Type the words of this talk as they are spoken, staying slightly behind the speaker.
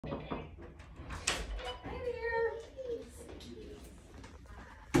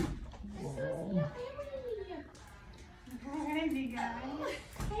guys.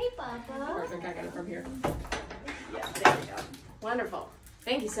 Hey, Papa. Of course, I got it from here. Yeah, there we go. Wonderful.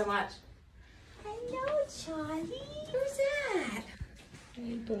 Thank you so much. Hello, Charlie. Who's that?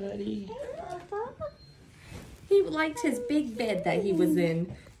 Hey, buddy. Hey, Papa. He liked his big bed that he was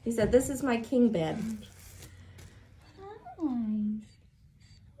in. He said, "This is my king bed." Nice.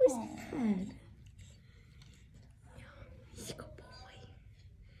 Who's that? He's a good boy.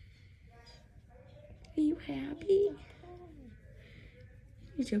 Are you happy?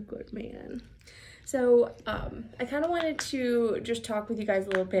 He's a good man. So I kind of wanted to just talk with you guys a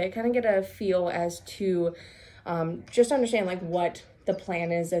little bit, kind of get a feel as to just understand like what the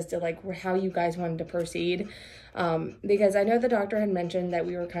plan is as to like how you guys wanted to proceed. Because I know the doctor had mentioned that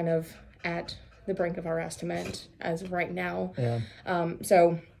we were kind of at the brink of our estimate as of right now. Yeah.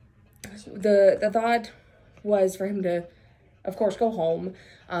 So the thought was for him to, of course, go home.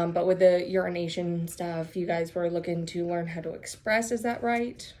 But with the urination stuff, you guys were looking to learn how to express. Is that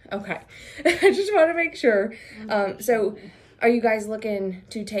right? Okay. I just want to make sure. So are you guys looking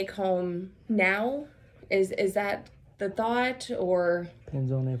to take home now? Is that the thought, or?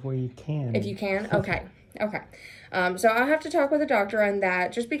 Depends on if we can. If you can? Okay. Okay. So I'll have to talk with the doctor on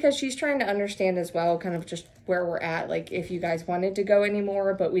that, just because she's trying to understand as well, kind of just where we're at. Like if you guys wanted to go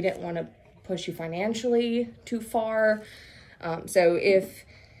anymore, but we didn't want to push you financially too far. So if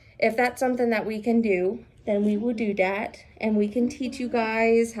that's something that we can do, then we will do that, and we can teach you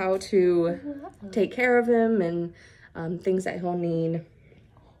guys how to take care of him and things that he'll need.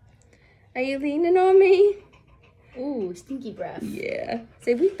 Are you leaning on me? Ooh, stinky breath. Yeah.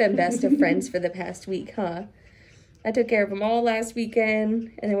 So we've been best of friends for the past week, huh? I took care of them all last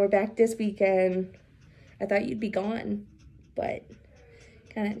weekend, and then we're back this weekend. I thought you'd be gone, but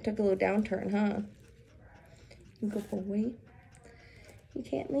kind of took a little downturn, huh? Good boy. You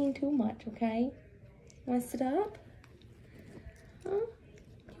can't lean too much, okay? You want to sit up? Huh?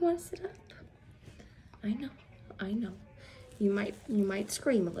 You want to sit up? I know. I know. You might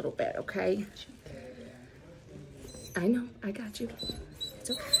scream a little bit, okay? I know. I got you. It's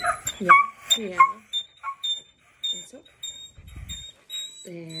okay. Yeah. Yeah. It's okay.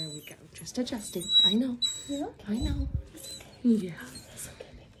 There we go. Just adjusting. I know. You okay? I know. Yeah. It's okay,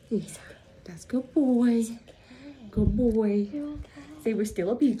 baby. Yeah. That's good boy. Good boy. You okay? Say we're still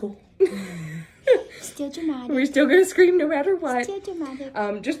a beagle. Still dramatic. We're still gonna scream no matter what. Still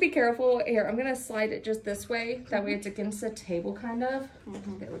dramatic. Just be careful. Here, I'm gonna slide it just this way. That way it's against the table, kind of.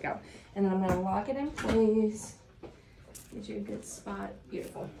 There we go. And then I'm gonna lock it in place. Get you a good spot.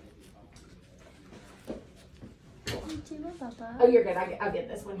 Beautiful. Do it, Papa. Oh, you're good. I'll get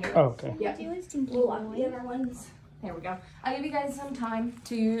this one here. Oh, okay. Yep. Do it, stinky We'll lock boy. the other ones. There we go. I'll give you guys some time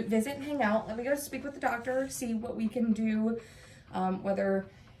to visit and hang out. Let me go speak with the doctor, see what we can do, whether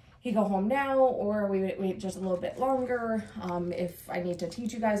he go home now or we wait just a little bit longer, if I need to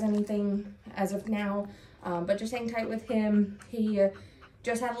teach you guys anything as of now. But just hang tight with him. He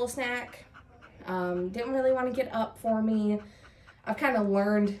just had a little snack. Didn't really want to get up for me. I've kind of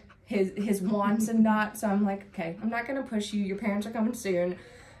learned his wants and not, so I'm like, okay, I'm not going to push you. Your parents are coming soon.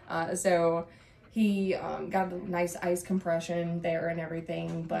 So he got a nice ice compression there and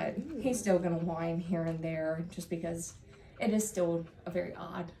everything, but he's still going to whine here and there just because it is still a very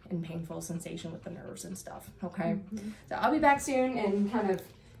odd and painful sensation with the nerves and stuff, okay? So I'll be back soon and kind of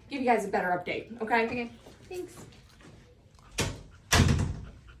give you guys a better update, okay? Okay, thanks.